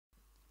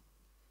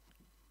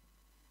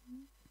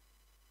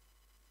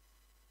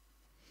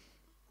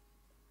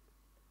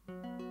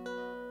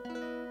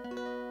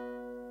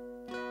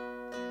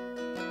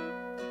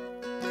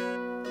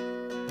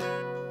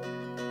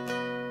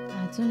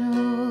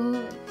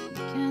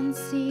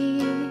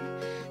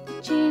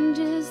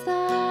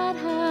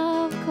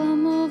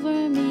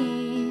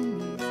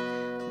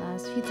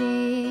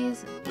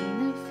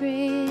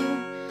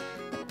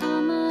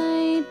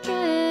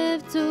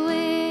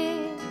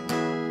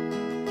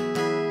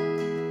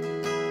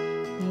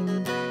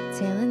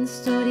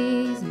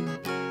stories and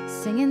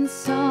singing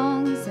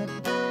songs that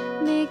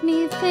make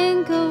me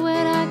think of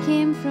where I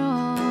came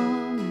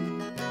from,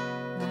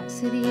 and that's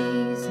the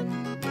reason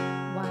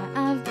why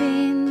I've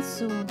been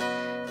so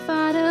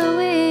far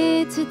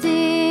away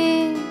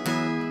today.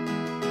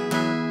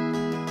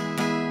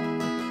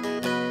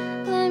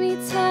 Let me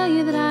tell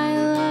you that I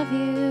love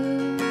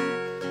you,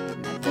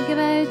 and I think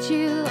about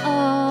you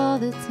all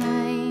the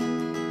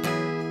time.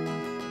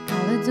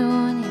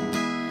 Caledonia,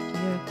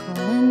 you're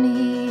calling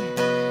me,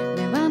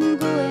 now I'm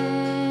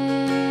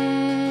going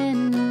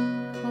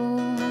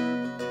home.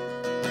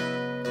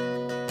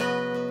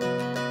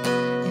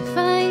 If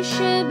I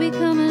should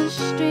become a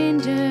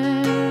stranger,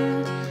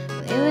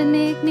 it would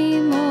make me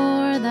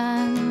more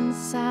than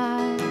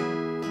sad.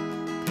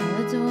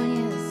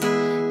 Caledonia's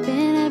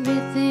been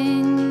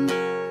everything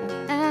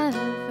I've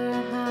ever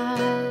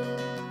had.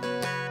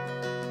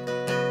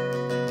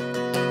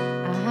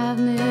 I have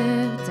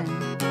moved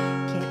and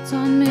kept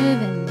on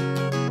moving,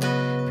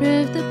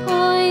 proved the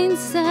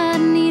points that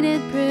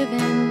needed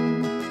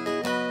proving,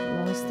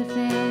 lost the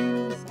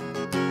friends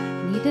I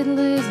needed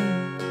losing,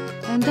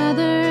 and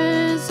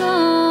others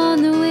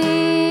on the way.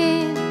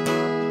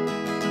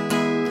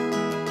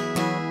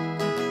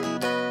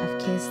 I've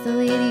kissed the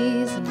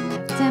ladies and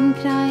left them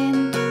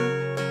crying,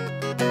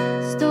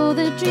 stole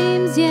their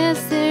dreams,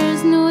 yes,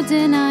 there's no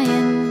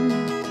denying,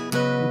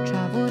 and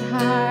travelled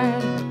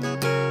hard,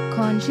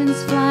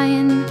 conscience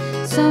flying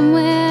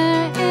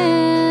somewhere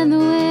in the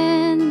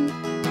wind.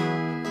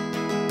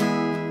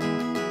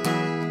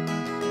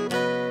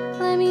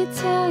 Let me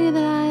tell you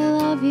that I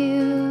love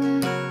you,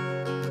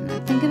 and I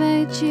think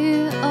about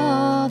you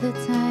all the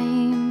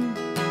time.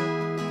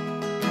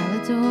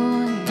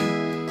 Caledonia,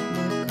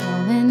 you're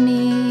calling me,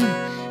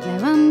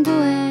 now I'm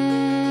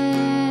going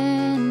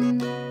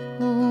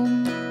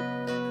home.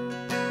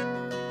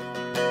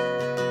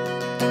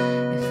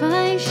 If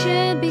I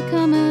should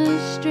become a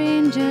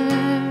stranger,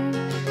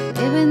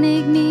 it would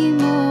make me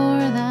more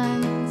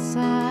than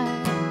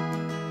sad.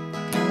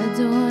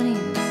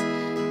 Caledonia's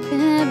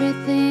been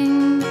everything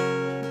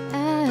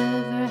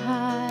ever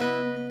had.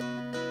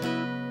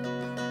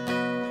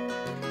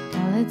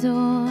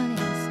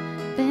 Caledonia's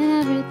been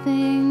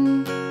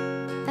everything